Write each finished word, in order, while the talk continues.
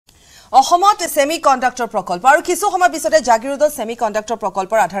অসমত semi conductor প্ৰকল্প আৰু কিছু সময় পিছতে জাগিৰোডত সেমি কন্ডাক্টৰ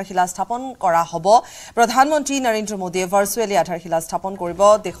প্ৰকল্পৰ আধাৰশিলা স্থাপন কৰা হ'ব প্ৰধানমন্ত্ৰী নৰেন্দ্ৰ মোদীয়ে ভাৰ্চুৱেলি আধাৰশিলা স্থাপন কৰিব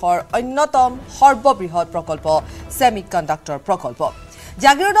দেশৰ অন্যতম সৰ্ববৃহৎ প্ৰকল্প সেমি কন্ডাক্টৰ প্ৰকল্প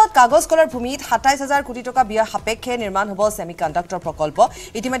জাগিৰোডত কাগজ কলৰ ভূমিত 27000 কোটি টকা ব্যয় সাপেক্ষে নিৰ্মাণ হ'ব সেমি কন্ডাক্টৰ প্ৰকল্প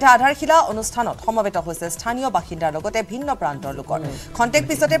ইতিমধ্যে আধাৰশিলা অনুষ্ঠানত সমবেত হৈছে স্থানীয় বাসিন্দাৰ লগতে ভিন্ন প্ৰান্তৰ লোকৰ খন্তেক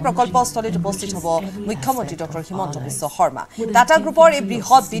পিছতে প্ৰকল্পস্থলীত উপস্থিত হ'ব মুখ্যমন্ত্ৰী ডক্টৰ হিমন্ত বিশ্ব শৰ্মা টাটা গ্ৰুপৰ এই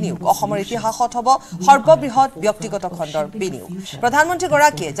বৃহৎ বিনিয়োগ অসমৰ ইতিহাসত হ'ব সৰ্ববৃহৎ ব্যক্তিগত খণ্ডৰ বিনিয়োগ প্ৰধানমন্ত্ৰী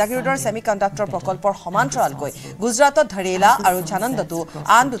গৰাকীয়ে জাগিৰোডৰ সেমি কন্ডাক্টৰ প্ৰকল্পৰ সমান্তৰালকৈ গুজৰাটত ধৰেলা আৰু জানন্দতো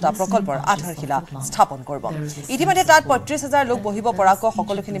আন দুটা প্ৰকল্পৰ আধাৰশিলা স্থাপন কৰিব ইতিমধ্যে তাত 35000 লোক বহিব পৰা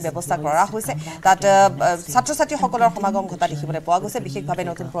সকলোখিনি ব্যৱস্থা কৰা হৈছে তাত ছাত্ৰ-ছাত্ৰী সকলৰ সমাগম ঘটা দেখিবলৈ পোৱা গৈছে বিশেষভাৱে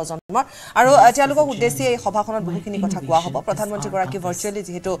নতুন প্ৰজন্মৰ আৰু তেওঁলোকক উদ্দেশ্যে এই সভাখনত বহুখিনি কথা কোৱা হ'ব প্ৰধানমন্ত্ৰী গৰাকী ভাৰ্চুৱেলি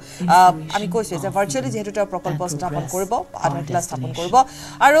যেহেতু আমি কৈছো যে ভাৰ্চুৱেলি যেহেতু তেওঁ প্ৰকল্প স্থাপন কৰিব আধাৰশিলা স্থাপন কৰিব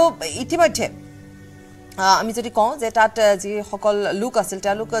আৰু ইতিমধ্যে আমি যদি কওঁ যে তাত যি সকল লোক আছিল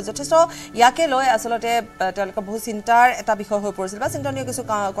তেওঁলোক যথেষ্ট ইয়াকে লৈ আসলতে তেওঁলোক বহু চিন্তাৰ এটা বিষয় হৈ পৰিছিল বা চিন্তনীয় কিছু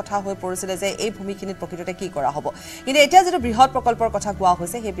কথা হৈ পৰিছিল যে এই ভূমিখিনিত প্ৰকৃততে কি কৰা হ'ব কিন্তু এতিয়া যেটো বৃহৎ প্ৰকল্পৰ কথা কোৱা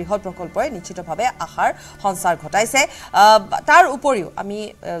হৈছে সেই বৃহৎ প্ৰকল্পই নিশ্চিতভাৱে আশাৰ সঞ্চাৰ ঘটাইছে তাৰ উপৰিও আমি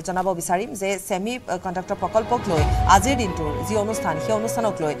জনাব বিচাৰিম যে সেমি কন্ডাক্টৰ প্ৰকল্পক লৈ আজিৰ দিনটোৰ যি অনুষ্ঠান সেই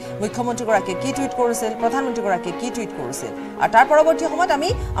অনুষ্ঠানক লৈ মুখ্যমন্ত্ৰী গৰাকীয়ে কি টুইট কৰিছিল প্ৰধানমন্ত্ৰী গৰাকীয়ে কি টুইট কৰিছিল আৰু তাৰ পৰৱৰ্তী সময়ত আমি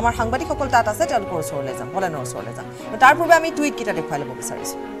আমাৰ সাংবাদিকসকল তাত আছে তেওঁলোকৰ ওচৰলৈ যাম বলেনৰ ওচৰলৈ যাম তাৰ পূৰ্বে আমি টুইট কিটা দেখুৱাই ল'ব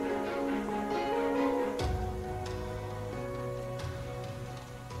বিচাৰিছো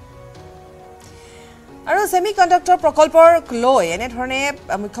আৰু সেমি কন্ডাক্টৰ প্ৰকল্পৰ লৈ এনে ধৰণে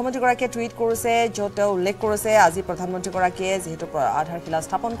মুখ্যমন্ত্ৰী গৰাকীয়ে টুইট কৰিছে য'ত উল্লেখ কৰিছে আজি প্ৰধানমন্ত্ৰী গৰাকীয়ে যেহেতু আধাৰশিলা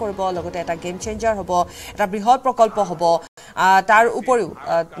স্থাপন কৰিব লগতে এটা গেম চেঞ্জাৰ হ'ব এটা বৃহৎ প্ৰকল্প হ'ব তাৰ উপৰিও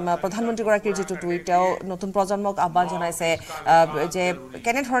প্ৰধানমন্ত্ৰী গৰাকীৰ যেটো টুইট নতুন প্ৰজন্মক আহ্বান জনাইছে যে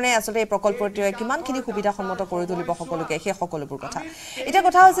কেনে ধৰণে আসলে এই প্ৰকল্পটোৱে কিমানখিনি সুবিধা সন্মত কৰি তুলিব সকলোকে সেই সকলোবোৰ কথা এটা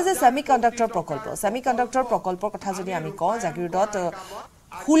কথা হৈছে যে সেমি কন্ডাক্টৰ প্ৰকল্পৰ কথা যদি আমি কওঁ জাগিৰোডত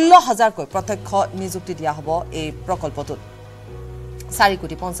 16000 কৈ প্ৰত্যক্ষ নিযুক্তি দিয়া হ'ব এই প্ৰকল্পটোত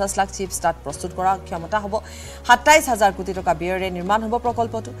 4,50 লাখ চিপছ তাত প্ৰস্তুত কৰা ক্ষমতা হ'ব 27000 কোটি টকা ব্যয়েৰে নিৰ্মাণ হ'ব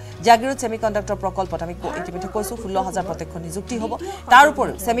প্ৰকল্পটো জাগিৰোড সেমি কন্ডাক্টৰ প্ৰকল্পত আমি ইতিমধ্যে কৈছো 16000 প্ৰত্যক্ষ নিযুক্তি হ'ব তাৰ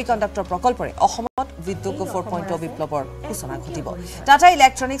উপৰিও সেমি কন্ডাক্টৰ প্ৰকল্পৰে অসমত বিদ্যুৎ 4.0 বিপ্লৱৰ সূচনা ঘটিব Tata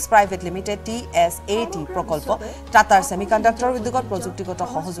electronics private limited TSAT প্ৰকল্প টাটাৰ সেমি কন্ডাক্টৰ উদ্যোগত প্ৰযুক্তিগত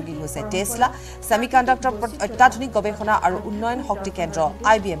সহযোগী হৈছে টেসলা সেমি কন্ডাক্টৰ অত্যাধুনিক গৱেষণা আৰু উন্নয়ন শক্তি কেন্দ্ৰ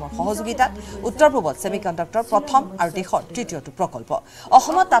IBM ৰ সহযোগিতাত উত্তৰ পূবত সেমি কন্ডাক্টৰ প্ৰথম আৰু দেশৰ তৃতীয়টো প্ৰকল্প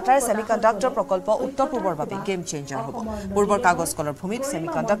অসমত টাটাৰ সেমি কন্ডাক্টৰ প্ৰকল্প উত্তৰ পূবৰ বাবে গেম চেঞ্জাৰ হ'ব পূৰ্বৰ কাগজ কলৰ ভূমিত সেমি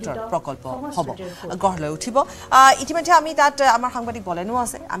কন্ডাক্টৰ প্ৰকল্প হ'ব গঢ় লৈ উঠিব ইতিমধ্যে আমি তাত আমাৰ সাংবাদিক বলেনো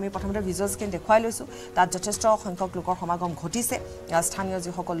আছে আমি প্ৰথমতে ভিজুৱেল স্ক্ৰীন দেখুৱাই লৈছো তাত যথেষ্ট সংখ্যক লোকৰ সমাগম ঘটিছে স্থানীয়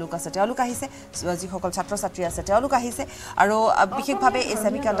যিসকল লোক আছে তেওঁলোক আহিছে যিসকল ছাত্ৰ-ছাত্ৰী আছে তেওঁলোক আহিছে আৰু বিশেষভাৱে এই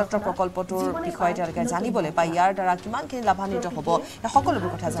সেমি কন্ডাক্টৰ প্ৰকল্পটোৰ বিষয়ে তেওঁলোকে জানিবলৈ বা ইয়াৰ দ্বাৰা কিমানখিনি লাভান্বিত হ'ব এই সকলোবোৰ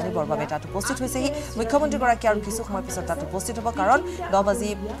কথা জানিবৰ বাবে তাত উপস্থিত হৈছেহি মুখ্যমন্ত্ৰী গৰাকী আৰু কিছু সময় পিছত তাত উপস্থিত হ'ব কাৰণ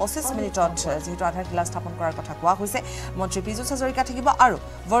 10:25 মিনিটত যেহেতু আধাৰশিলা স্থাপন কৰাৰ কথা কোৱা হৈছে মন্ত্ৰী পীযুষ হাজৰিকা থাকিব আৰু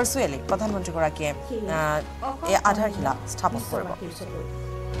ভাৰ্চুৱেলি প্ৰধানমন্ত্ৰী গৰাকীয়ে এই আধাৰশিলা স্থাপন কৰিব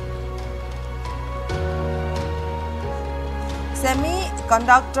সেমি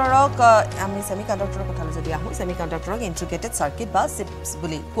কন্ডাক্টৰক আমি সেমি কন্ডাক্টৰৰ কথা যদি আহো সেমি কন্ডাক্টৰক ইন্টিগ্ৰেটেড সাৰ্কিট বা চিপছ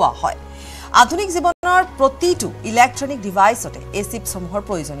বুলি কোৱা হয় আধুনিক জীৱনৰ প্ৰতিটো ইলেক্ট্ৰনিক ডিভাইসতে এই চিপসমূহৰ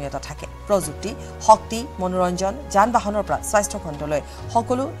প্ৰয়োজনীয়তা থাকে প্ৰযুক্তি শক্তি মনোৰঞ্জন যান-বাহনৰ পৰা স্বাস্থ্য খণ্ডলৈ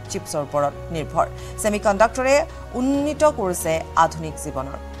সকলো চিপছৰ ওপৰত নিৰ্ভৰ সেমি কন্ডাক্টৰে উন্নীত কৰিছে আধুনিক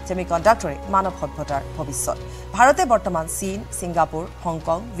জীৱনৰ সেমি কন্ডাক্টৰে মানৱ সভ্যতাৰ ভৱিষ্যত ভাৰতে বৰ্তমান চীন সিংগাপুৰ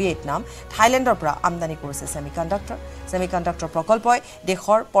হংকং ভিয়েটনাম থাইলেণ্ডৰ পৰা আমদানি কৰিছে সেমি কন্ডাক্টৰ প্ৰকল্পই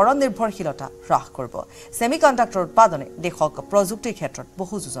দেশৰ পৰনিৰ্ভৰশীলতা হ্ৰাস কৰিব সেমি কন্ডাক্টৰ উৎপাদনে দেশক প্ৰযুক্তিৰ ক্ষেত্ৰত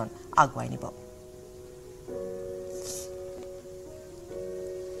বহু যোজন আগুৱাই নিব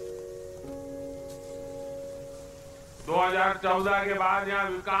 2014 के बाद यहाँ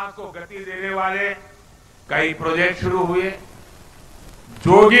विकास को गति देने वाले कई प्रोजेक्ट शुरू हुए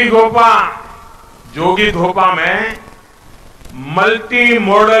जोगी घोपा में मल्टी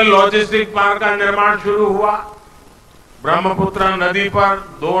मॉडल लॉजिस्टिक पार्क का निर्माण शुरू हुआ ब्रह्मपुत्र नदी पर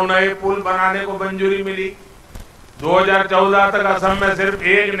 2 नए पुल बनाने को मंजूरी मिली 2014 तक असम में सिर्फ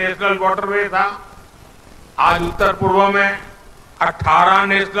एक नेशनल वाटरवे था आज उत्तर पूर्व में 18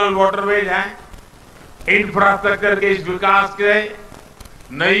 नेशनल वाटरवेज हैं इंफ्रास्ट्रक्चर के इस विकास के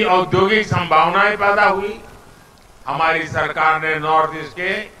नई औद्योगिक संभावनाएं पैदा हुई हमारी सरकार ने नॉर्थ ईस्ट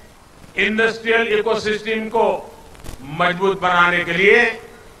के इंडस्ट्रियल इकोसिस्टम को मजबूत बनाने के लिए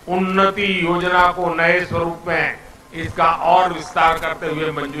उन्नति योजना को नए स्वरूप में इसका और विस्तार करते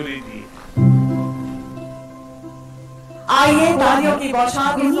हुए मंजूरी दी। आइए तालियों की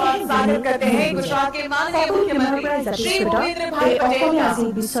बौछार के साथ स्वागत करते हैं गुजरात के माननीय मुख्यमंत्री श्री भूपेंद्र भाई पटेल का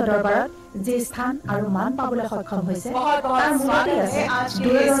विश्व दरबारत जे स्थान और मान पाबले सक्षम হৈছে তাৰ মুহূৰ্তে আছে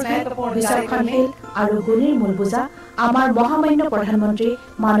বিশ্বখনশীল আৰু গুণীৰ মূল বুজা আমাৰ মহামান্য প্ৰধানমন্ত্ৰী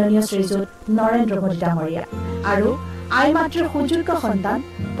মাননীয় শ্ৰীযুত নৰেন্দ্ৰ মোদী ডাঙৰীয়া আৰু আই মাতৃৰ সুযোগ্য সন্তান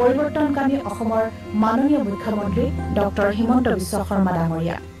পৰিৱৰ্তনকামী অসমৰ মাননীয় মুখ্যমন্ত্ৰী ডক্টৰ হিমন্ত বিশ্ব শৰ্মা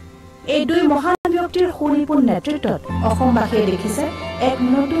ডাঙৰীয়া। এই দুই মহান ব্যক্তিৰ সুনিপুণ নেতৃত্বত অসমবাসীয়ে দেখিছে এক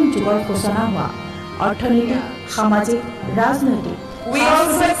নতুন যুগৰ সূচনা হোৱা অৰ্থনৈতিক সামাজিক ৰাজনৈতিক। We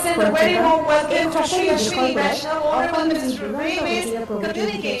also extend a very warm welcome to Shri National Honorable Minister of Railways,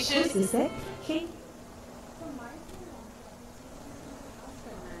 Communications.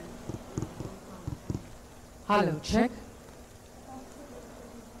 Hello, check.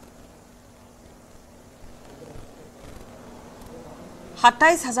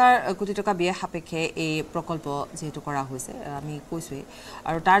 সাতাইশ হাজাৰ কোটি টকা ব্যয় সাপেক্ষে এই প্ৰকল্প যেহেতু কৰা হৈছে আমি কৈছোৱেই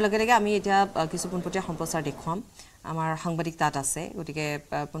আৰু তাৰ লগে লগে আমি এতিয়া কিছু পোনপটীয়া সম্প্ৰচাৰ দেখুৱাম আমাৰ সাংবাদিক তাত আছে গতিকে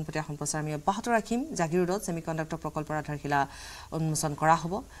পোনপটীয়া সম্প্ৰচাৰ আমি অব্যাহত ৰাখিম। জাগিৰোডত সেমিকণ্ডাক্টৰ প্ৰকল্পৰ আধাৰশিলা উন্মোচন কৰা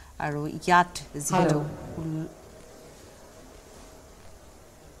হ'ব আৰু ইয়াত যেহেতু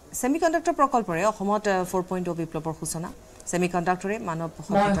সেমিকণ্ডাক্টৰ প্ৰকল্পৰে অসমত 4.0 বিপ্লৱৰ সূচনা সেমিকণ্ডাক্টৰে মানৱ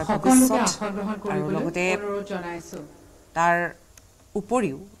সভ্যতাৰ ভৱিষ্যত আৰু লগতে তাৰ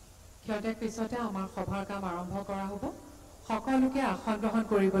উপৰিও ক্ষতেক পিছতে আমাৰ সভাৰ কাম আৰম্ভ কৰা হ'ব সকলোকে আসন গ্ৰহণ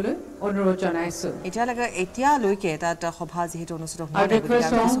কৰিবলৈ অনুৰোধ জনাইছো। এতিয়ালৈকে তাত সভা যেহেতু অনুষ্ঠিত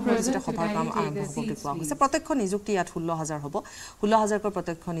সভাৰ কাম আৰম্ভ হ'ব বুলি কোৱা হৈছে। প্ৰত্যক্ষ নিযুক্তি ইয়াত 16,000 হ'ব 16,000কৈ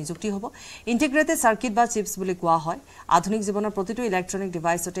প্ৰত্যক্ষ নিযুক্তি হ'ব। ইণ্টিগ্ৰেটেড চাৰ্কিট বা চিপছ বুলি কোৱা হয়। আধুনিক জীৱনৰ প্ৰতিটো ইলেক্ট্ৰনিক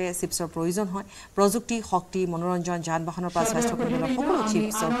ডিভাইচতে চিপছৰ প্ৰয়োজন হয়। প্ৰযুক্তি শক্তি মনোৰঞ্জন যান বাহনৰ পৰা স্বাস্থ্য খণ্ডৰ সকলো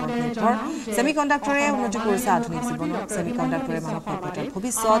চিপছৰ ওপৰত নিৰ্ভৰ। সেমিকণ্ডাক্টৰে উন্নতি কৰিছে আধুনিক জীৱনত। সেমিকণ্ডাক্টৰে মানৱ সভ্যতাৰ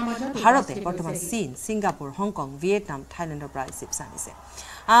ভৱিষ্যত। ভাৰতে বৰ্তমান চীন ছিংগাপুৰ হংকং ভিয়েটনাম থাইলেণ্ডৰ পৰা চিপছ আনিছে।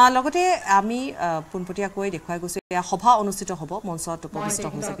 লগতে আমি পোনপটীয়াকৈ দেখুৱাই গৈছো এয়া সভা অনুষ্ঠিত হ'ব। মঞ্চত উপবিষ্ট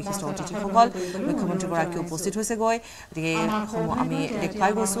হৈছে বিশিষ্ট অতিথিসকল। মুখ্যমন্ত্ৰীগৰাকী উপস্থিত হৈছে গৈ গতিকে আমি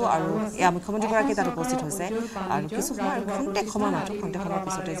দেখুৱাই গৈছো আৰু এয়া মুখ্যমন্ত্ৰীগৰাকী তাত উপস্থিত হৈছে আৰু কিছু খন্তেক সময় মাত্ৰ খন্তেকখনৰ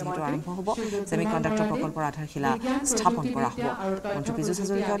পিছতে যিহেতু আৰম্ভ হ'ব সেমিকণ্ডাক্টৰ প্ৰকল্পৰ আধাৰশিলা স্থাপন কৰা হ'ব। মন্ত্ৰী পীযুষ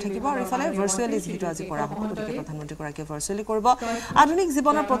হাজৰিকাও থাকিব আৰু ইফালে ভাৰ্চুৱেলি যিহেতু আজি কৰা হ'ব গতিকে প্ৰধানমন্ত্ৰীগৰাকীয়ে ভাৰ্চুৱেলি কৰিব। আধুনিক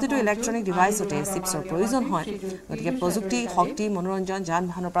জীৱনৰ প্ৰতিটো ইলেক্ট্ৰনিক ডিভাইচতে চিপছৰ প্ৰয়োজন হয় গতিকে প্ৰযুক্তি শক্তি মনোৰঞ্জন যান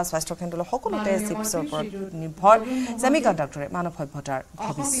বাহনৰ পৰা স্বাস্থ্য কেন্দ্ৰলৈ সকলোতে চিপছৰ ওপৰত নিৰ্ভৰ। সেমিকণ্ডাক্টৰে মানৱ সভ্যতাৰ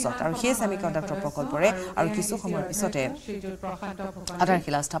ভৱিষ্যত আৰু সেই সেমিকণ্ডাক্টৰ প্ৰকল্পৰে আৰু কিছু সময়ৰ পিছতে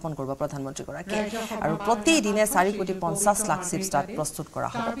আধাৰশিলা স্থাপন কৰিব প্ৰধানমন্ত্ৰীগৰাকীয়ে আৰু প্ৰতিদিনে 4,50,00,000 চিপছ তাত প্ৰস্তুত কৰা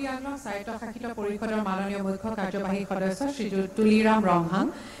হ'ব। স্বায়ত্তশাসিত পৰিষদৰ মাননীয় মুখ্য কাৰ্যবাহী সদস্য শ্ৰীযুত তুলিৰাম ৰংহাং,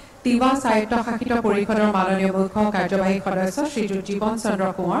 তিৱা স্বায়ত্তশাসিত পৰিষদৰ মাননীয় মুখ্য কাৰ্যবাহী সদস্য শ্ৰীযুত জীৱন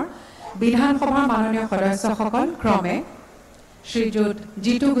চন্দ্ৰ কোঁৱৰ, বিধানসভাৰ মাননীয় সদস্যসকল ক্ৰমে শ্ৰীযুত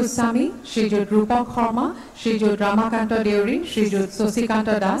জিতু গোস্বামী, শ্ৰীযুত ৰূপক শৰ্মা, শ্ৰীযুত ৰামাকান্ত দেউৰী, শ্ৰীযুত শশীকান্ত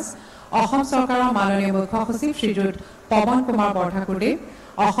দাস, অসম চৰকাৰৰ মাননীয় মুখ্য সচিব শ্ৰীযুত পৱন কুমাৰ বৰঠাকুৰদেৱ,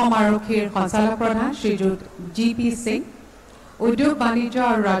 অসম আৰক্ষীৰ সঞ্চালক প্ৰধান শ্ৰীযুত GP সিং, উদ্যোগ বাণিজ্য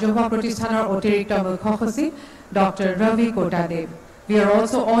আৰু ৰাজহুৱা প্ৰতিষ্ঠানৰ অতিৰিক্ত মুখ্য সচিব doctor Ravi কোটাদেৱ। We are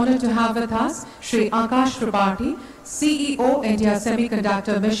also honored to have with us Shri Akash Tripathi, CEO India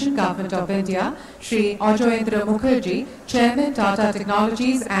Semiconductor Mission Government of India, Shri Ajoyendra Mukherjee, Chairman Tata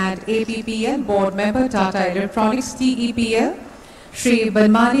Technologies and APPL Board Member Tata Electronics TEPL, Shri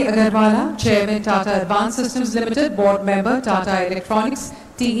Banmani Agarwala, Chairman Tata Advanced Systems Limited Board Member Tata Electronics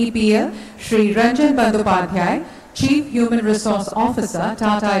TEPL, Shri Ranjan Bandyopadhyay, Chief Human Resource Officer,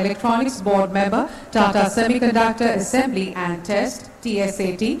 Tata Electronics Board Member, Tata Semiconductor Assembly and Test,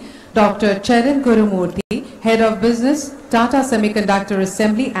 TSAT, Dr. Charan Gurumurthy, Head of Business, Tata Semiconductor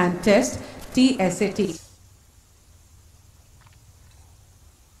Assembly and Test, TSAT.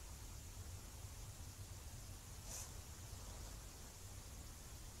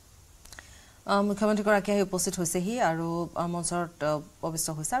 মুখ্যমন্ত্ৰীগৰাকী আহি উপস্থিত হৈছেহি আৰু মঞ্চত উপবিষ্ট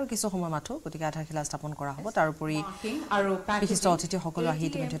হৈছে আৰু কিছু সময় মাথো গতিকে আধাৰশিলা স্থাপন কৰা হ'ব। তাৰোপৰি বিশিষ্ট অতিথিসকলো আহি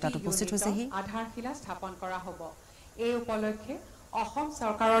ইতিমধ্যে তাত উপস্থিত হৈছেহি। আধাৰশিলা স্থাপন কৰা হ'ব। এই উপলক্ষে অসম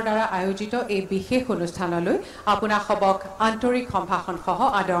চৰকাৰৰ দ্বাৰা আয়োজিত এই বিশেষ অনুষ্ঠানলৈ আপোনাক সবক আন্তৰিক সম্ভাষণ সহ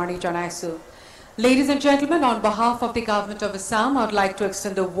আদৰণি জনাইছো। Ladies and gentlemen, on behalf of the Government of Assam, I would like to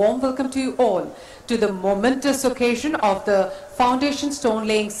extend a warm welcome to you all to the momentous occasion of the foundation stone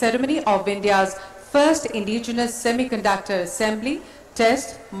laying ceremony of India's first indigenous semiconductor assembly, test,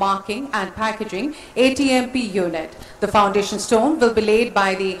 marking and packaging ATMP unit. The foundation stone will be laid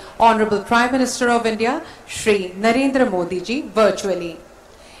by the Honorable Prime Minister of India, Shri Narendra Modi ji, virtually.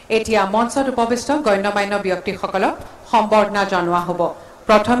 এতিয়া মঞ্চত উপবিষ্ট গণ্যমান্য ব্যক্তিসকলক সম্বৰ্ধনা জনোৱা হ'ব।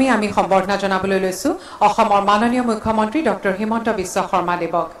 প্ৰথমে আমি সম্বৰ্ধনা জনাবলৈ লৈছো অসমৰ মাননীয় মুখ্যমন্ত্ৰী ডক্টৰ হিমন্ত বিশ্ব শৰ্মা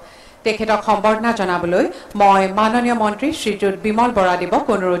দেৱক। তেখেতক সম্বৰ্ধনা জনাবলৈ মই মাননীয় মন্ত্ৰী শ্ৰীযুত বিমল বৰা দেৱক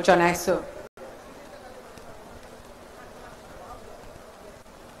অনুৰোধ জনাইছো।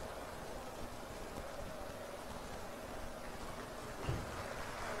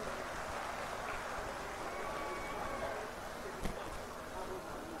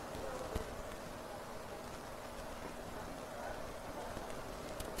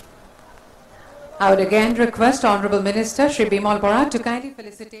 I would again request Honorable Minister Shri Bimal Bora to kindly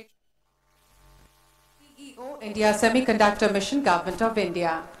felicitate CEO India Semiconductor Mission Government of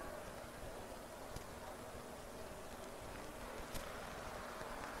India.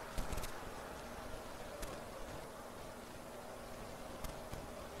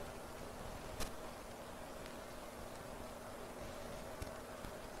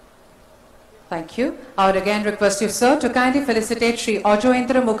 Thank you. I would again request you, sir, to kindly felicitate Shri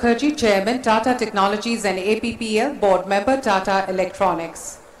Ajoindra Mukherjee, Chairman, Tata Technologies and APPL, Board Member, Tata Electronics.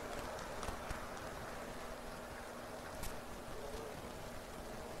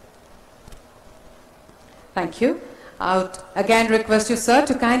 Thank you. I would again request you, sir,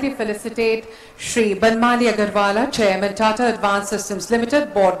 to kindly felicitate Shri Banmali Agarwala, Chairman, Tata Advanced Systems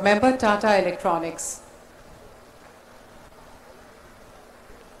Limited, Board Member, Tata Electronics.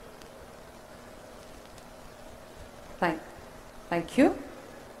 Thank you.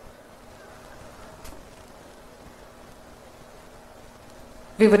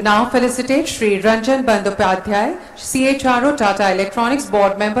 We would now felicitate Shri Ranjan Bandyopadhyay, CHRO, Tata Electronics,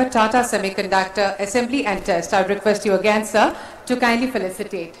 Board Member, Tata Semiconductor Assembly and Test. I would request you again, sir, to kindly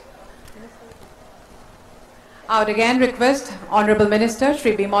felicitate. I would again request Honorable Minister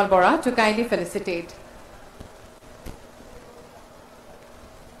Shri Bimal Bora to kindly felicitate.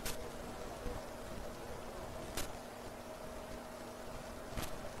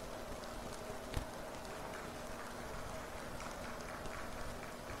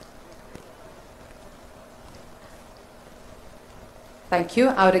 Thank you.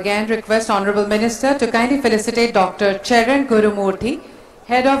 I would again request Honorable Minister to kindly felicitate Dr. Charan Gurumurthy,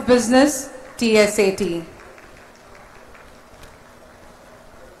 Head of Business, TSAT.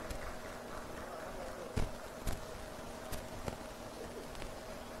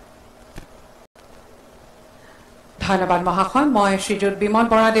 ধন্যবাদ মহাশয়। মই শ্ৰীযুত বিমল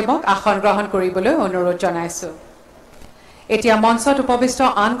বৰা দেৱক আসন গ্ৰহণ কৰিবলৈ অনুৰোধ জনাইছো। এতিয়া মঞ্চত উপবিষ্ট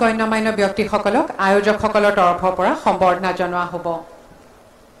আন গণ্যমান্য ব্যক্তিসকলক আয়োজকসকলৰ তৰফৰ পৰা সম্বৰ্ধনা জনোৱা হ'ব।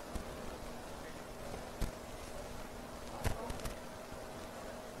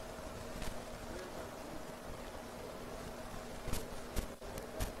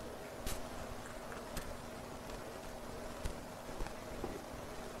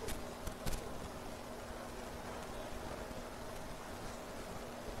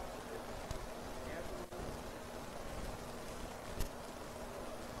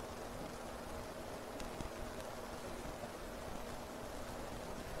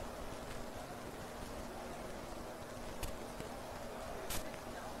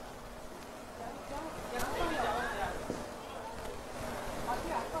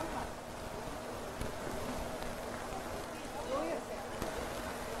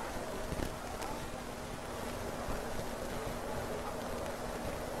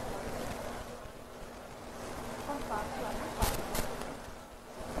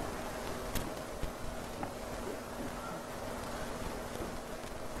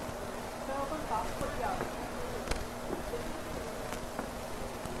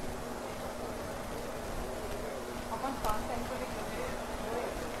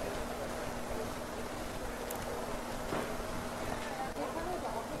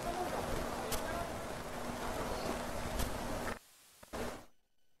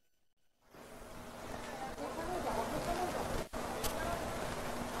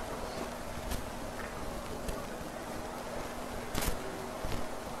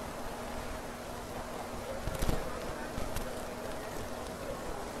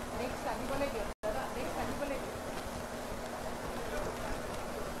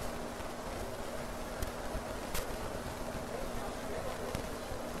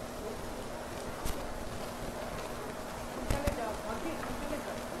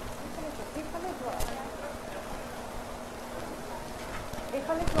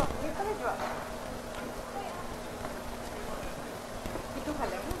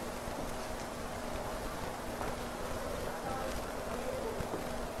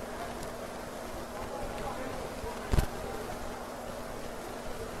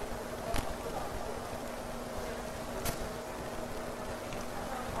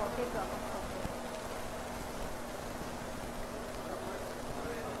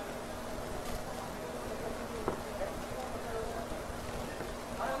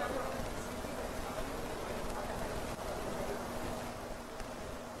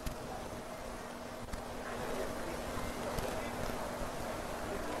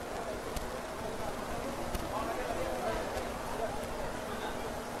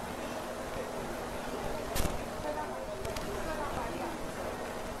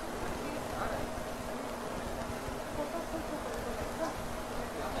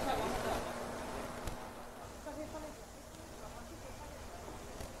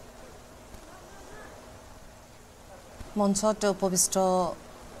 মঞ্চত উপবিষ্ট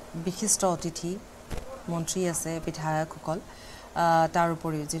বিশিষ্ট অতিথি মন্ত্ৰী আছে বিধায়কসকল তাৰ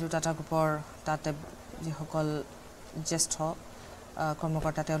উপৰিও যেটো টাটা গ্ৰুপৰ তাতে যিসকল জ্যেষ্ঠ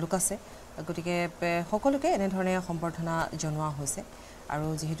কৰ্মকৰ্তা তেওঁলোক আছে গতিকে সকলোকে এনে ধৰণে সম্বৰ্ধনা জনোৱা হৈছে আৰু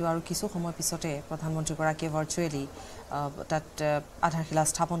যেহেতু আৰু কিছু সময় পিছতে প্ৰধানমন্ত্ৰী গৰাকীয়ে ভাৰ্চুৱেলি তাত আধাৰশিলা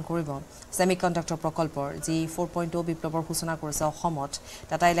স্থাপন কৰিব সেমিকন্ডাক্টৰ প্ৰকল্পৰ যি 4.0 বিপ্লৱৰ সূচনা কৰিছে অসমত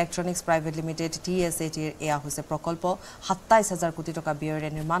টাটা ইলেক্ট্ৰনিক্স প্ৰাইভেট লিমিটেড TSATৰ এয়া হৈছে প্ৰকল্প 27000 কোটি টকা ব্যয়েৰে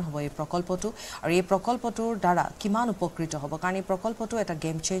নিৰ্মাণ হ'ব এই প্ৰকল্পটো আৰু এই প্ৰকল্পটোৰ দ্বাৰা কিমান উপকৃত হ'ব কাৰণ এই প্ৰকল্পটো এটা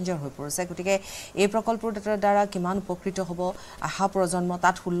গেম চেঞ্জাৰ হৈ পৰিছে গতিকে এই প্ৰকল্পৰ দ্বাৰা কিমান উপকৃত হ'ব আহা প্ৰজন্ম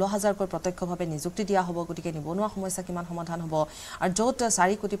তাত 16000 কৈ প্ৰত্যক্ষভাৱে নিযুক্তি দিয়া হ'ব গতিকে নিবনুৱা সমস্যা কিমান সমাধান হ'ব আৰু য'ত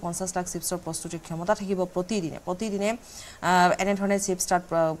 4.50 লাখ চিপছৰ প্ৰস্তুতিৰ ক্ষমতা থাকিব প্ৰতিদিনে এনে ধৰণে চিপছ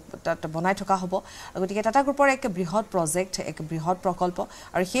তাত বনাই থকা হ'ব গতিকে টাটা গ্ৰুপৰ এক বৃহৎ প্ৰজেক্ট এক বৃহৎ প্ৰকল্প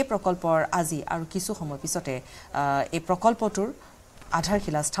আৰু সেই প্ৰকল্পৰ আজি আৰু কিছু সময় পিছতে এই প্ৰকল্পটোৰ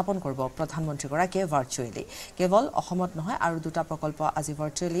আধাৰশিলা স্থাপন কৰিব প্ৰধানমন্ত্ৰী গৰাকীয়ে ভাৰ্চুৱেলি কেৱল অসমত নহয় আৰু দুটা প্ৰকল্প আজি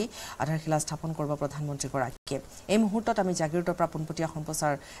ভাৰ্চুৱেলি আধাৰশিলা স্থাপন কৰিব প্ৰধানমন্ত্ৰী গৰাকীয়ে এই মুহূৰ্তত আমি জাগিৰোডৰ পৰা পোনপটীয়া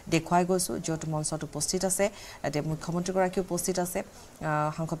সম্প্ৰচাৰ দেখুৱাই গৈছো য'ত মঞ্চত উপস্থিত আছে মুখ্যমন্ত্ৰী গৰাকী উপস্থিত আছে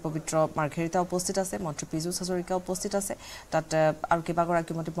সাংসদ পবিত্ৰ মাৰ্ঘেৰিটা উপস্থিত আছে মন্ত্ৰী পীযুষ হাজৰিকা উপস্থিত আছে তাত আৰু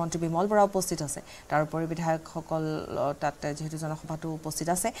কেইবাগৰাকী মন্ত্ৰী বিমল বৰা উপস্থিত আছে তাৰ উপৰি বিধায়কসকল তাত যেহেতু জনসভাটো উপস্থিত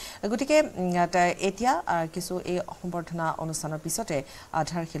আছে গতিকে এতিয়া কিছু এই সম্বৰ্ধনা অনুষ্ঠানৰ পিছতে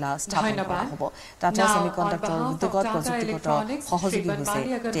আধাৰশিলা স্থাপন কৰা হ'ব টাটা সেমিকন্ডাক্টৰ উদ্যোগত প্ৰযুক্তিগত সহযোগী হৈছে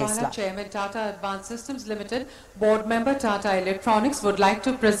Tesla Chairman Tata Advanced Systems Limited board member Tata Electronics would like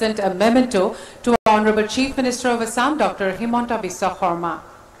to present a memento to Honorable Chief Minister of Assam Dr. Himanta Biswa Sharma.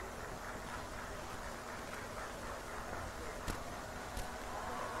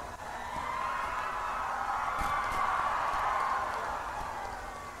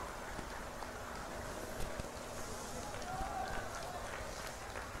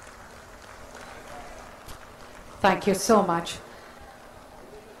 Thank you so much.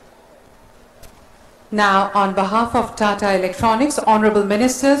 Now, on behalf of Tata Electronics, honorable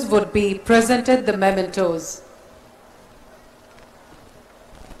ministers would be presented the mementos.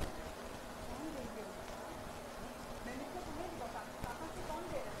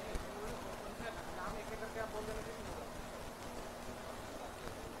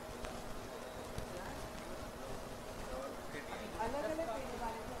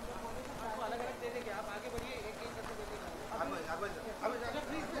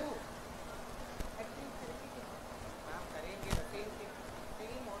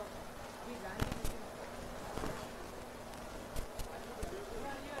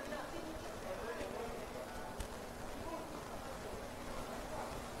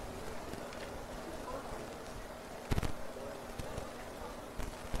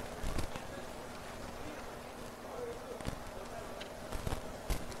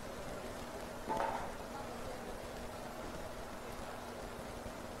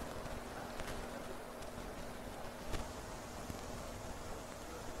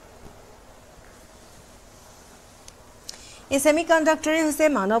 এই সেমিকন্ডাক্টৰে হৈছে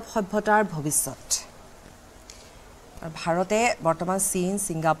মানৱ সভ্যতাৰ ভৱিষ্যত ভাৰতে বৰ্তমান চীন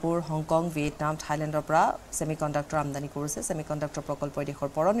সিংগাপুৰ Hong Kong Vietnam থাইলেণ্ডৰ পৰা সেমিকন্ডাক্টৰ আমদানি কৰিছে সেমিকন্ডাক্টৰ প্ৰকল্পই দেশৰ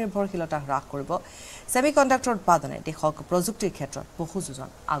পৰনিৰ্ভৰশীলতা হ্ৰাস কৰিব সেমিকন্ডাক্টৰ উৎপাদনে দেশক প্ৰযুক্তিৰ ক্ষেত্ৰত বহু যোজন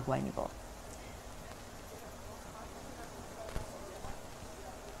আগুৱাই নিব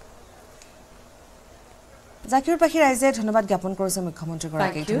জাকিৰবাসী ৰাইজে ধন্যবাদ জ্ঞাপন কৰিছে মুখ্যমন্ত্ৰী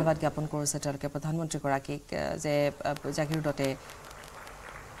গৰাকীক ধন্যবাদ জ্ঞাপন কৰিছে তেওঁলোকে প্ৰধানমন্ত্ৰী গৰাকীক যে জাকিৰডতে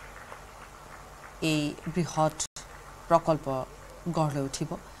এই বৃহৎ প্ৰকল্প গঢ় লৈ উঠিব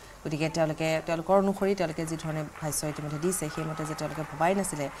গতিকে তেওঁলোকৰ অনুসৰি তেওঁলোকে যি ধৰণে ভাষ্য ইতিমধ্যে দিছে সেইমতে যে তেওঁলোকে ভবাই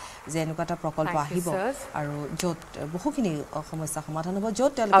নাছিলে যে এনেকুৱা এটা প্ৰকল্প আহিব আৰু য'ত বহুখিনি সমস্যা সমাধান হ'ব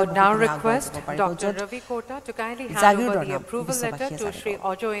য'ত তেওঁলোকে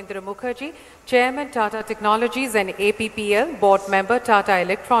Chairman Tata Technologies and APPL board member Tata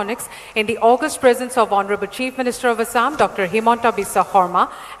Electronics in the august presence of Honorable Chief Minister of Assam Dr. Himanta Biswa Sharma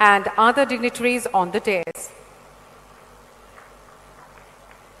and other dignitaries on the dais.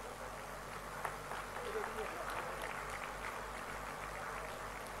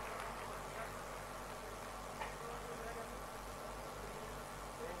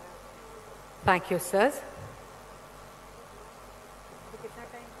 Thank you, sirs.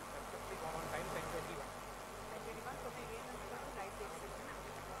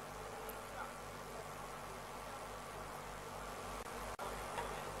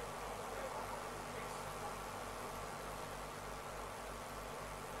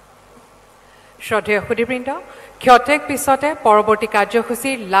 শ্ৰদ্ধেয় সুধীবৃন্দ ক্ষতেক পিছতে পৰৱৰ্তী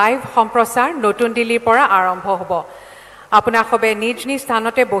কাৰ্যসূচীৰ live সম্প্ৰচাৰ নতুন দিল্লীৰ পৰা আৰম্ভ হ'ব আপোনাৰ সবে নিজ নিজ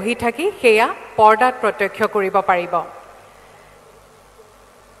স্থানতে বহি থাকি সেয়া পৰ্দাত প্ৰত্যক্ষ কৰিব পাৰিব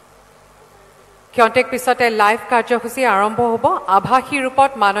ক্ষন্তেক পিছতে লাইভ কাৰ্যসূচী আৰম্ভ হ'ব আভাসী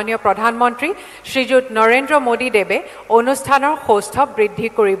ৰূপত মাননীয় প্ৰধানমন্ত্ৰী শ্ৰীযুত নৰেন্দ্ৰ মোদী দেৱে অনুষ্ঠানৰ সৌষ্ঠৱ বৃদ্ধি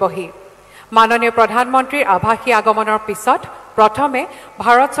কৰিবহি মাননীয় প্ৰধানমন্ত্ৰীৰ আভাসী আগমনৰ পিছত প্ৰথমে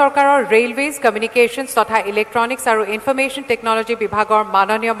ভাৰত চৰকাৰৰ ৰেলৱেজ কমিউনিকেশ্যনছ তথা ইলেক্ট্ৰনিক্স আৰু ইনফৰমেশ্যন টেকনলজি বিভাগৰ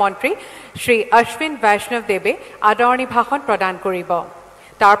মাননীয় মন্ত্ৰী শ্ৰী অশ্বিন বৈষ্ণৱ দেৱে আদৰণি ভাষণ প্ৰদান কৰিব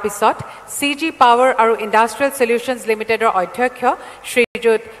তাৰ পিছত CG পাৱাৰ আৰু ইণ্ডাষ্ট্ৰিয়েল সলিউশনছ লিমিটেডৰ অধ্যক্ষ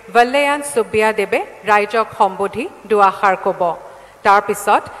শ্ৰীযুত বল্লেয়ান সুব্বিয়া দেৱে ৰাইজক সম্বোধি দুআষাৰ ক'ব তাৰ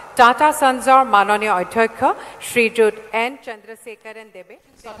পিছত টাটা সঞ্জৰ মাননীয় অধ্যক্ষ শ্ৰীযুত এন চন্দ্ৰশেখৰন দেৱে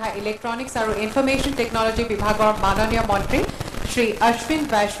তথা ইলেক্ট্ৰনিক্স আৰু ইনফৰমেশ্যন টেকনলজি বিভাগৰ মাননীয় মন্ত্ৰী শ্ৰী অশ্বিন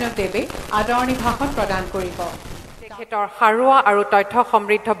বৈষ্ণৱ দেৱে আদৰণি ভাষণ প্ৰদান কৰিব তেখেতৰ সাৰুৱা আৰু তথ্য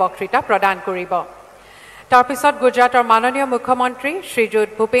সমৃদ্ধ বক্তৃতা প্ৰদান কৰিব তাৰ পিছত গুজৰাটৰ মাননীয় মুখ্যমন্ত্ৰী শ্ৰীযুত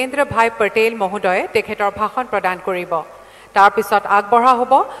ভূপেন্দ্ৰ ভাই পটেল মহোদয়ে তেখেতৰ ভাষণ প্ৰদান কৰিব তাৰ পিছত আগবঢ়া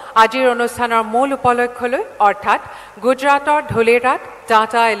হ'ব আজিৰ অনুষ্ঠানৰ মূল উপলক্ষলৈ অৰ্থাৎ গুজৰাটৰ ধুলেৰাত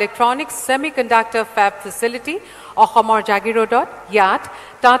Tata electronics semiconductor Feb facility অসমৰ জাগিৰোডত ইয়াত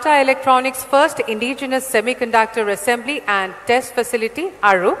Tata electronics first indigenous semiconductor assembly and test facility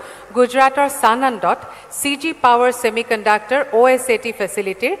আৰু গুজৰাটৰ সানন্দত CG পাৱাৰ সেমিকণ্ডাক্টৰ OSAT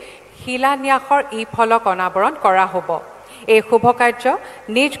ফেচিলিটিৰ শিলান্যাসৰ ফলক অনাবৰণ কৰা হ'ব এই শুভ কাৰ্য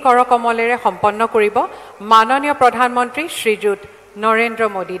নিজ কৰকমলেৰে সম্পন্ন কৰিব মাননীয় প্ৰধানমন্ত্ৰী শ্ৰীযুত নৰেন্দ্ৰ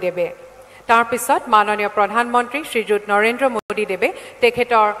মোদী দেৱে তাৰ পিছত মাননীয় প্ৰধানমন্ত্ৰী শ্ৰীযুত নৰেন্দ্ৰ মোদী দেৱে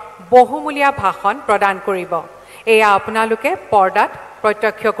তেখেতৰ বহুমূলীয়া ভাষণ প্ৰদান কৰিব এয়া আপোনালোকে পৰ্দাত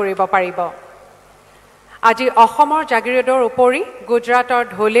প্ৰত্যক্ষ কৰিব পাৰিব আজি অসমৰ জাগিৰোডৰ উপৰি গুজৰাটৰ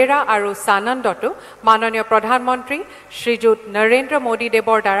ধোলেৰা আৰু সানন্দতো মাননীয় প্ৰধানমন্ত্ৰী শ্ৰীযুত নৰেন্দ্ৰ মোদী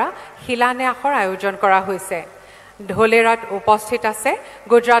দেৱৰ দ্বাৰা শিলান্যাসৰ আয়োজন কৰা হৈছে ধোলেৰাত উপস্থিত আছে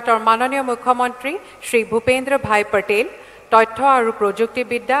গুজৰাটৰ মাননীয় মুখ্যমন্ত্ৰী শ্ৰী ভূপেন্দ্ৰ ভাই পটেল তথ্য আৰু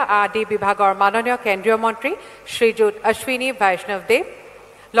প্ৰযুক্তিবিদ্যা আদি বিভাগৰ মাননীয় কেন্দ্ৰীয় মন্ত্ৰী শ্ৰীযুত অশ্বিনী বৈষ্ণৱ দেৱ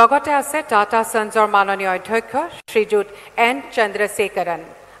লগতে আছে টাটা সঞ্জৰ মাননীয় অধ্যক্ষ শ্ৰীযুত এন চন্দ্ৰশেখৰন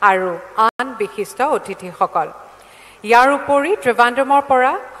আৰু আন বিশিষ্ট অতিথিসকল ইয়াৰ উপৰি ত্ৰিভাণ্ডমৰ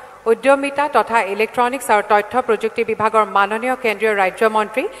পৰা উদ্যমিতা তথা ইলেক্ট্ৰনিক্স আৰু তথ্য প্ৰযুক্তি বিভাগৰ মাননীয় কেন্দ্ৰীয়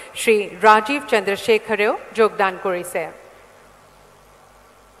ৰাজ্যমন্ত্ৰী শ্ৰী ৰাজীৱ চন্দ্ৰশেখৰেও যোগদান কৰিছে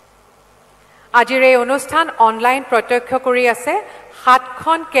আজিৰ এই অনুষ্ঠান অনলাইন প্ৰত্যক্ষ কৰি আছে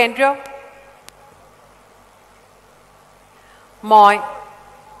 7খন কেন্দ্ৰীয়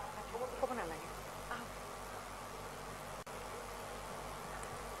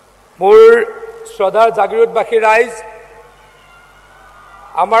মোৰ শ্ৰদ্ধাৰ জাগিৰোডবাসী ৰাইজ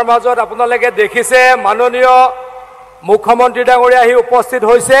আমাৰ মাজত আপোনালোকে দেখিছে মাননীয় মুখ্যমন্ত্ৰী ডাঙৰীয়া আহি উপস্থিত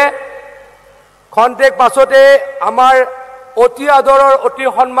হৈছে খন্তেক পাছতে আমাৰ অতি আদৰৰ অতি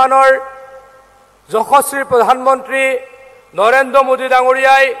সন্মানৰ যশস্বী প্ৰধানমন্ত্ৰী নৰেন্দ্ৰ মোদী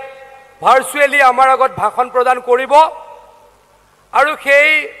ডাঙৰীয়াই ভাৰ্চুৱেলি আমাৰ আগত ভাষণ প্ৰদান কৰিব আৰু সেই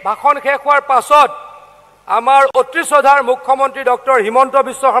ভাষণ শেষ হোৱাৰ পাছত আমাৰ অতি শ্ৰদ্ধাৰ মুখ্যমন্ত্ৰী ডক্টৰ হিমন্ত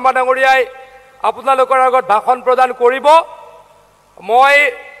বিশ্ব শৰ্মা ডাঙৰীয়াই আপোনালোকৰ আগত ভাষণ প্ৰদান কৰিব মই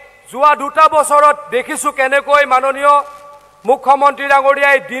যোৱা 2টা বছৰত দেখিছো কেনেকৈ মাননীয় মুখ্যমন্ত্ৰী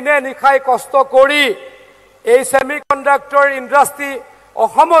ডাঙৰীয়াই দিনে নিশাই কষ্ট কৰি এই সেমিকণ্ডাক্টৰ ইণ্ডাষ্ট্ৰি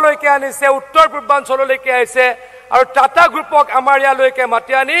অসমলৈকে আনিছে উত্তৰ পূৰ্বাঞ্চললৈকে আহিছে আৰু টাটা গ্ৰুপক আমাৰ ইয়ালৈকে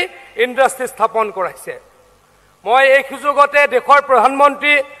মাতি আনি ইণ্ডাষ্ট্ৰি স্থাপন কৰাইছে মই এই সুযোগতে দেশৰ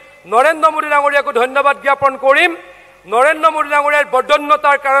প্ৰধানমন্ত্ৰী নৰেন্দ্ৰ মোদী ডাঙৰীয়াকো ধন্যবাদ জ্ঞাপন কৰিম নৰেন্দ্ৰ মোদী ডাঙৰীয়াৰ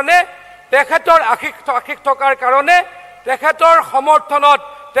বৰ্ধন্যতাৰ কাৰণে তেখেতৰ আশীষ থকাৰ কাৰণে তেখেতৰ সমৰ্থনত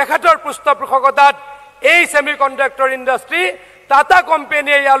তেখেতৰ পৃষ্ঠপোষকতাত এই সেমিকণ্ডাক্টৰ ইণ্ডাষ্ট্ৰি টাটা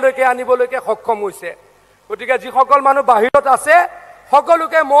কোম্পানীয়ে ইয়ালৈকে আনিবলৈকে সক্ষম হৈছে গতিকে যিসকল মানুহ বাহিৰত আছে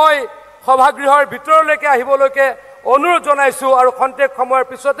সকলোকে মই সভাগৃহৰ ভিতৰলৈকে আহিবলৈকে অনুৰোধ জনাইছো আৰু খন্তেক সময়ৰ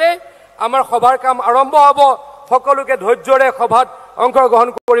পিছতে আমাৰ সভাৰ কাম আৰম্ভ হ'ব সকলোকে ধৈৰ্যৰে সভাত অংশগ্ৰহণ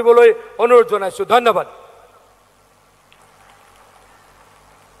কৰিবলৈ অনুৰোধ জনাইছো ধন্যবাদ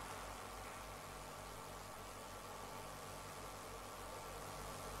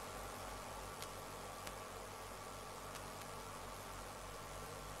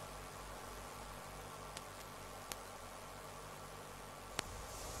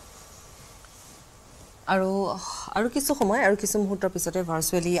আৰু কিছু সময় আৰু কিছু মুহূৰ্তৰ পিছতে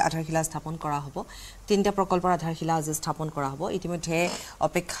ভাৰ্চুৱেলি আধাৰশিলা স্থাপন কৰা হ'ব তিনটা প্ৰকল্পৰ আধাৰশিলা আজি স্থাপন কৰা হ'ব ইতিমধ্যে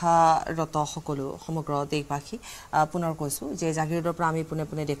অপেক্ষাৰত সকলো সমগ্ৰ দেশবাসী পুনৰ কৈছো যে জাগিৰোডৰ পৰা আমি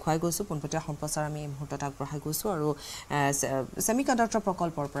পুনে দেখুৱাই গৈছো পোনপটীয়া সম্প্ৰচাৰ আমি মুহূৰ্তত আগবঢ়াই গৈছো আৰু সেমি কণ্ডাক্টৰ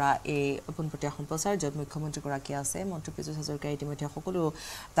প্ৰকল্পৰ পৰা এই পোনপটীয়া সম্প্ৰচাৰ য'ত মুখ্যমন্ত্ৰী গৰাকী আছে মন্ত্ৰী পীযুষ হাজৰিকাই ইতিমধ্যে সকলো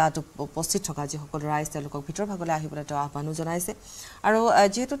তাত উপস্থিত থকা যিসকল ৰাইজ তেওঁলোকক ভিতৰ ভাগলৈ আহিবলৈ তেওঁ আহ্বানো জনাইছে আৰু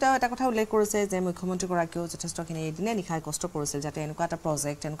যেহেতু তেওঁ এটা কথা উল্লেখ কৰিছে যে মুখ্যমন্ত্ৰী গৰাকীও যথেষ্টখিনি দিনে নিশাই কষ্ট কৰিছিল যাতে এনেকুৱা এটা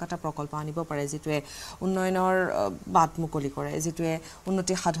প্ৰজেক্ট এনেকুৱা এটা প্ৰকল্প আনিব পাৰে যিটোৱে উন্নয়নৰ বাট মুকলি কৰে যিটোৱে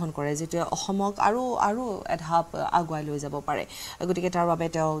উন্নতি সাধন কৰে যিটোৱে অসমক আৰু এধাপ আগুৱাই লৈ যাব পাৰে গতিকে তাৰ বাবে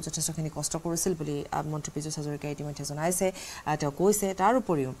তেওঁ যথেষ্টখিনি কষ্ট কৰিছিল বুলি মন্ত্ৰী পীযুষ হাজৰিকাই ইতিমধ্যে জনাইছে তেওঁ কৈছে তাৰ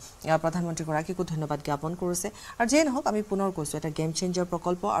উপৰিও প্ৰধানমন্ত্ৰী গৰাকীকো ধন্যবাদ জ্ঞাপন কৰিছে আৰু যেন হওক আমি পুনৰ কৈছো এটা গেম চেঞ্জাৰ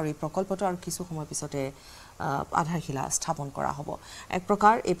প্ৰকল্প আৰু এই প্ৰকল্পটো আৰু কিছু সময় পিছতে আধাৰশিলা স্থাপন কৰা হ'ব এক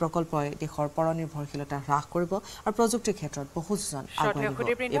প্ৰকাৰ এই প্ৰকল্পই দেশৰ পৰনিৰ্ভৰশীলতা হ্ৰাস কৰিব আৰু প্ৰযুক্তিৰ ক্ষেত্ৰত বহুজন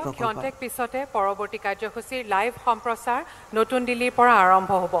ক্ষন্তেক পিছতে পৰৱৰ্তী কাৰ্যসূচীৰ লাইভ সম্প্ৰচাৰ নতুন দিল্লীৰ পৰা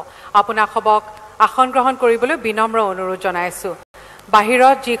আৰম্ভ হ'ব আপোনাক সবক আসন গ্ৰহণ কৰিবলৈ বিনম্ৰ অনুৰোধ জনাইছো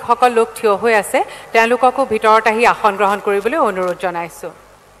বাহিৰত যিসকল লোক থিয় হৈ আছে তেওঁলোককো ভিতৰত আহি আসন গ্ৰহণ কৰিবলৈ অনুৰোধ জনাইছো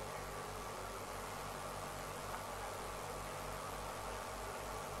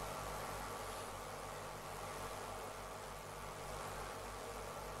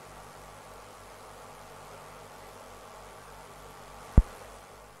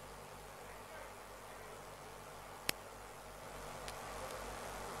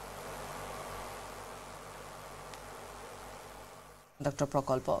ডক্টৰ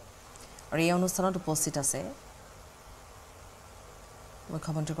প্ৰকল্প আৰু এই অনুষ্ঠানত উপস্থিত আছে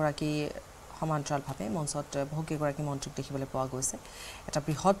মুখ্যমন্ত্ৰী গৰাকী সমান্তৰালভাৱে মঞ্চত বহুকেইগৰাকী মন্ত্ৰীক দেখিবলৈ পোৱা গৈছে এটা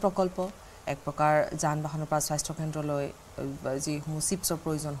বৃহৎ প্ৰকল্প এক প্ৰকাৰ যান বাহনৰ পৰা স্বাস্থ্য কেন্দ্ৰলৈ যিসমূহ চিপছৰ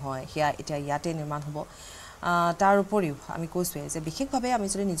প্ৰয়োজন হয় সেয়া এতিয়া ইয়াতে নিৰ্মাণ হ'ব তাৰ উপৰিও আমি কৈছোৱে যে বিশেষভাৱে আমি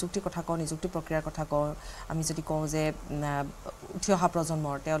যদি নিযুক্তিৰ কথা কওঁ নিযুক্তি প্ৰক্ৰিয়াৰ কথা কওঁ আমি যদি কওঁ যে উঠি অহা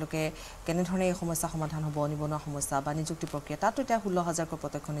প্ৰজন্মৰ তেওঁলোকে কেনেধৰণে এই সমস্যা সমাধান হ'ব নিবনুৱা সমস্যা বা নিযুক্তি প্ৰক্ৰিয়া তাতো এতিয়া 16,000কৈ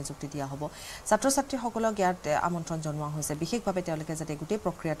প্ৰত্যক্ষ নিযুক্তি দিয়া হ'ব ছাত্ৰ ছাত্ৰীসকলক ইয়াত আমন্ত্ৰণ জনোৱা হৈছে বিশেষভাৱে তেওঁলোকে যাতে গোটেই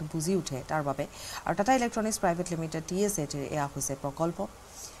প্ৰক্ৰিয়াটো বুজি উঠে তাৰ বাবে আৰু Tata electronics private limited TSAT এয়া হৈছে প্ৰকল্প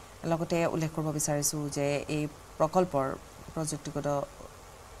লগতে উল্লেখ কৰিব বিচাৰিছো যে এই প্ৰকল্পৰ প্ৰযুক্তিগত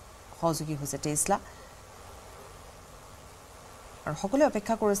সহযোগী হৈছে টেছলা আৰু সকলোৱে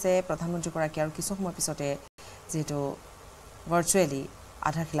অপেক্ষা কৰিছে প্ৰধানমন্ত্ৰী গৰাকী আৰু কিছু সময় পিছতে যেটো ভাৰ্চুৱেলি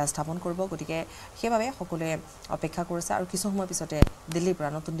আধাৰশিলা স্থাপন কৰিব গতিকে সেইভাৱে সকলোৱে অপেক্ষা কৰিছে আৰু কিছু সময় পিছতে দিল্লীৰ পৰা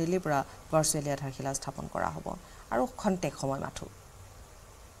নতুন দিল্লীৰ পৰা ভাৰ্চুৱেলি আধাৰশিলা স্থাপন কৰা হ'ব আৰু খন্তেক সময় মাথো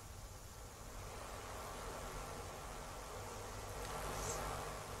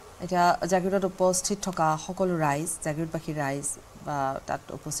এতিয়া জাগিৰোডত উপস্থিত থকা সকলো ৰাইজ জাগিৰোডবাসী ৰাইজ বা তাত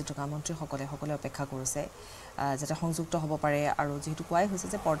উপস্থিত থকা মন্ত্ৰীসকলে অপেক্ষা কৰিছে যাতে সংযুক্ত হ'ব পাৰে আৰু যেহেতু কোৱাই হৈছে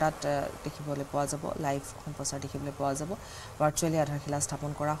যে পৰ্দাত দেখিবলৈ পোৱা যাব লাইভ সম্প্ৰচাৰ দেখিবলৈ পোৱা যাব ভাৰ্চুৱেলি আধাৰশিলা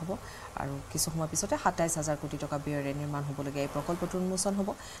স্থাপন কৰা হ'ব আৰু কিছু সময় পিছতে 27,000 কোটি টকা ব্যয়েৰে নিৰ্মাণ হ'বলগীয়া এই প্ৰকল্পটো উন্মোচন হ'ব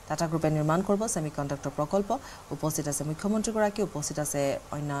টাটা গ্ৰুপে নিৰ্মাণ কৰিব সেমি কণ্ডাক্টৰ প্ৰকল্প উপস্থিত আছে মুখ্যমন্ত্ৰী গৰাকী উপস্থিত আছে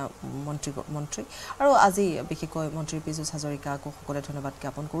অন্য মন্ত্ৰী আৰু আজি বিশেষকৈ মন্ত্ৰী পীযুষ হাজৰিকাকো সকলোৱে ধন্যবাদ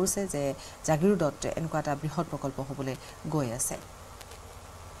জ্ঞাপন কৰিছে যে জাগিৰোডত এনেকুৱা এটা বৃহৎ প্ৰকল্প হ'বলৈ গৈ আছে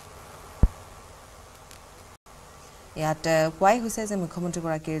ইয়াত কোৱাই হৈছে যে মুখ্যমন্ত্ৰী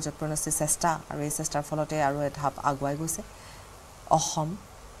গৰাকীৰ যৎপৰোনাস্তি চেষ্টা আৰু এই চেষ্টাৰ ফলতে আৰু এধাপ আগুৱাই গৈছে অসম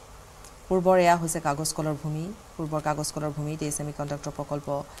পূৰ্বৰ এয়া হৈছে কাগজ কলৰ ভূমি পূৰ্বৰ কাগজ কলৰ ভূমিত এই সেমি কণ্ডাক্টৰ প্ৰকল্প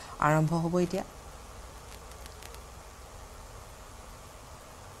আৰম্ভ হ'ব এতিয়া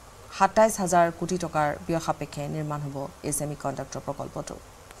 27,000 কোটি টকাৰ ব্যয় সাপেক্ষে নিৰ্মাণ হ'ব এই সেমি কণ্ডাক্টৰ প্ৰকল্পটো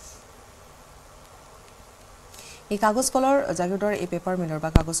এই কাগজ কলৰ জাগিৰোডৰ এই পেপাৰ মিলৰ বা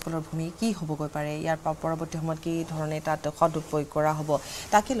কাগজ কলৰ ভূমি কি হ'বগৈ পাৰে ইয়াৰ পৰৱৰ্তী সময়ত কি ধৰণে তাত সদুপয়োগ কৰা হ'ব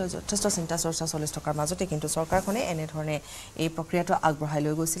তাকে লৈ যথেষ্ট চিন্তা চৰ্চা চলি থকাৰ মাজতে কিন্তু চৰকাৰখনে এনে ধৰণে এই প্ৰক্ৰিয়াটো আগবঢ়াই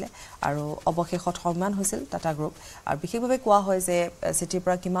লৈ গৈছিল আৰু অৱশেষত সন্মান হৈছিল টাটা গ্ৰুপ আৰু বিশেষভাৱে কোৱা হয় যে চিটিৰ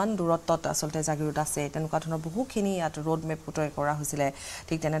পৰা কিমান দূৰত্বত আসলতে জাগিৰোড আছে তেনেকুৱা ধৰণৰ বহুখিনি ইয়াত ৰোড মেপ তৈয়াৰ কৰা হৈছিল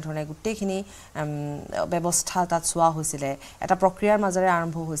ঠিক তেনে ধৰণে গোটেইখিনি ব্যৱস্থা তাত চোৱা হৈছিল এটা প্ৰক্ৰিয়াৰ মাজেৰে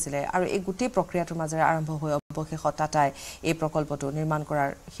আৰম্ভ হৈছিল আৰু এই গোটেই প্ৰক্ৰিয়াটোৰ মাজেৰে আৰম্ভ হৈ অৱশেষত টাটাই এই প্ৰকল্পটো নিৰ্মাণ কৰাৰ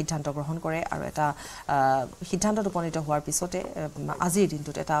সিদ্ধান্ত গ্ৰহণ কৰে আৰু এটা সিদ্ধান্তত উপনীত হোৱাৰ পিছতে আজিৰ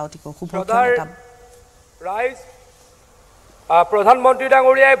দিনটোত এটা অতিকৈ শুভ ৰাইজ প্ৰধানমন্ত্ৰী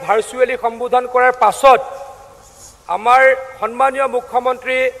ডাঙৰীয়াই ভাৰ্চুৱেলি সম্বোধন কৰাৰ পাছত আমাৰ সন্মানীয়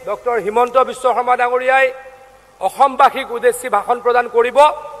মুখ্যমন্ত্ৰী ডক্টৰ হিমন্ত বিশ্ব শৰ্মা ডাঙৰীয়াই অসমবাসীক উদ্দেশ্যি ভাষণ প্ৰদান কৰিব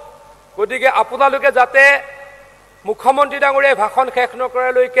গতিকে আপোনালোকে যাতে মুখ্যমন্ত্ৰী ডাঙৰীয়াই ভাষণ শেষ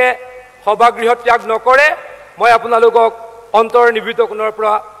নকৰালৈকে সভাগৃহ ত্যাগ নকৰে মই আপোনালোকক অন্তৰ নিবিত কোণৰ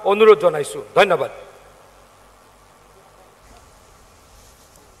পৰা অনুৰোধ জনাইছো ধন্যবাদ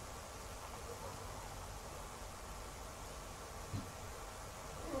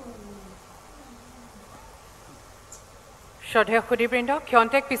শ্ৰদ্ধেয় সুধীবৃন্দ,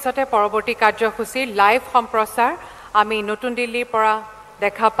 ক্ষন্তেক পিছতে পৰৱৰ্তী কাৰ্যসূচী লাইভ সম্প্ৰচাৰ আমি নতুন দিল্লীৰ পৰা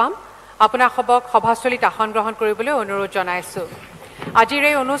দেখা পাম। আপোনাসবক সভাস্থলীত আসন গ্ৰহণ কৰিবলৈ অনুৰোধ জনাইছোঁ। আজিৰ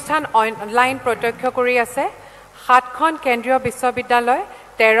এই অনুষ্ঠান অনলাইন প্ৰত্যক্ষ কৰি আছে 7খন কেন্দ্ৰীয় বিশ্ববিদ্যালয়,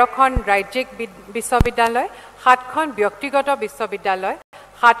 13খন ৰাজ্যিক বিশ্ববিদ্যালয়, 7খন ব্যক্তিগত বিশ্ববিদ্যালয়,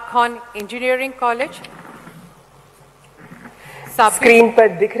 7খন ইঞ্জিনিয়াৰিং কলেজ। स्क्रीन पर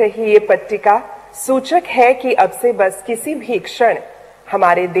दिख रही ये पट्टिका सूचक है कि अब से बस किसी भी क्षण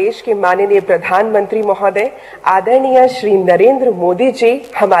हमारे देश के माननीय प्रधानमंत्री महोदय आदरणीय श्री नरेंद्र मोदी जी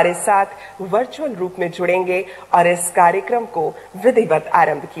हमारे साथ वर्चुअल रूप में जुड़ेंगे और इस कार्यक्रम को विधिवत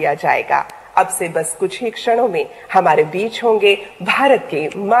आरंभ किया जाएगा। अब से बस कुछ ही क्षणों में हमारे बीच होंगे भारत के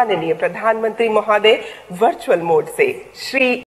माननीय प्रधानमंत्री महोदय वर्चुअल मोड से। श्री